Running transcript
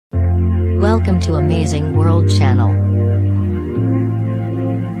Welcome to Amazing World Channel.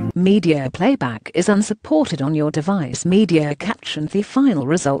 Media playback is unsupported on your device. Media captionThe final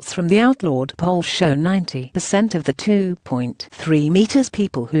results from the outlawed poll show 90% of the 2.3 million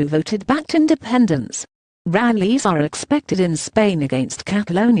people who voted backed independence. Rallies are expected in Spain against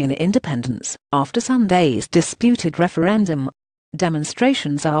Catalonian independence after Sunday's disputed referendum.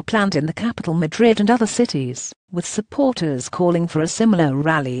 Demonstrations are planned in the capital Madrid and other cities, with supporters calling for a similar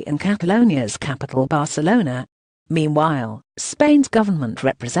rally in Catalonia's capital Barcelona. Meanwhile, Spain's government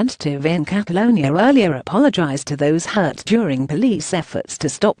representative in Catalonia earlier apologized to those hurt during police efforts to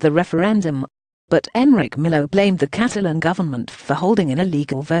stop the referendum. But Enrique Millo blamed the Catalan government for holding an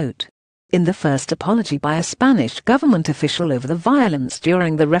illegal vote. In the first apology by a Spanish government official over the violence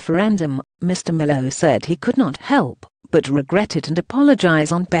during the referendum, Mr. Millo said he could not help but regret it and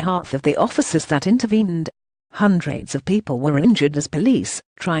apologize on behalf of the officers that intervened. Hundreds of people were injured as police,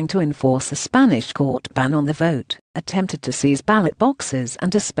 trying to enforce a Spanish court ban on the vote, attempted to seize ballot boxes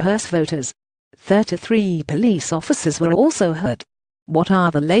and disperse voters. 33 police officers were also hurt. What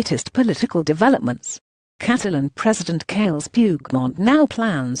are the latest political developments? Catalan President Carles Puigdemont now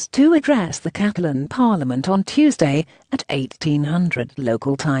plans to address the Catalan Parliament on Tuesday at 1800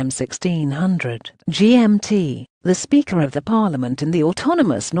 local time 1600 GMT. The Speaker of the Parliament in the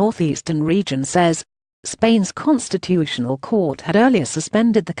autonomous northeastern region says Spain's constitutional court had earlier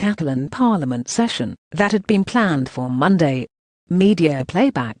suspended the Catalan Parliament session that had been planned for Monday. Media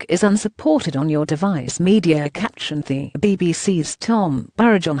playback is unsupported on your device. Media captionThe BBC's Tom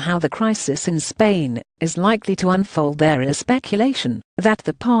Burridge on how the crisis in Spain is likely to unfold. There is speculation that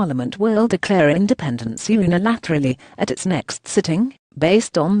the Parliament will declare independence unilaterally at its next sitting,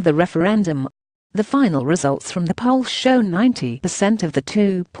 based on the referendum. The final results from the poll show 90% of the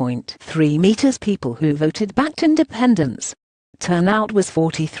 2.3 million people who voted backed independence. Turnout was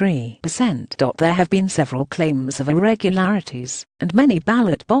 43%. There have been several claims of irregularities, and many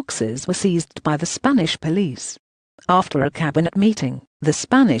ballot boxes were seized by the Spanish police. After a cabinet meeting, the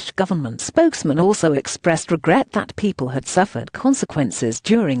Spanish government spokesman also expressed regret that people had suffered consequences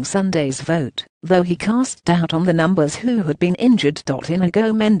during Sunday's vote, though he cast doubt on the numbers who had been injured.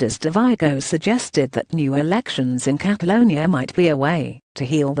 Inigo Mendes de Vigo suggested that new elections in Catalonia might be a way to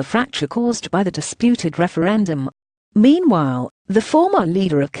heal the fracture caused by the disputed referendum. Meanwhile, the former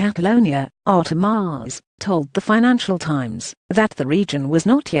leader of Catalonia, Artur Mas, told the Financial Times that the region was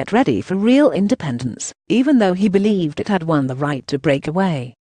not yet ready for real independence, even though he believed it had won the right to break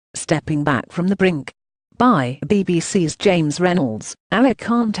away. Stepping back from the brink. By BBC's James Reynolds,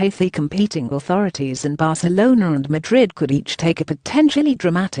 the competing authorities in Barcelona and Madrid could each take a potentially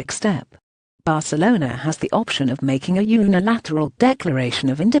dramatic step. Barcelona has the option of making a unilateral declaration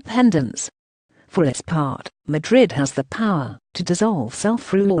of independence. For its part, Madrid has the power to dissolve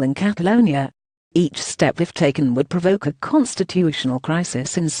self-rule in Catalonia. Each step, if taken, would provoke a constitutional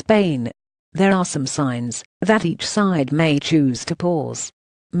crisis in Spain. There are some signs that each side may choose to pause.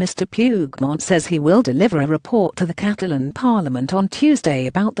 Mr. Puigdemont says he will deliver a report to the Catalan Parliament on Tuesday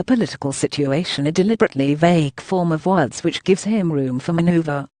about the political situation, a deliberately vague form of words which gives him room for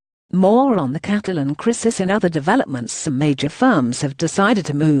maneuver. More on the Catalan crisis. In other developments, some major firms have decided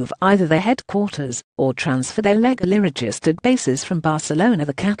to move either their headquarters or transfer their legally registered bases from Barcelona.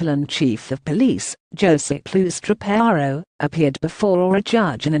 The Catalan chief of police, Josep Luis Trapero, appeared before a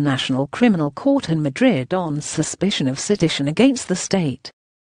judge in a national criminal court in Madrid on suspicion of sedition against the state.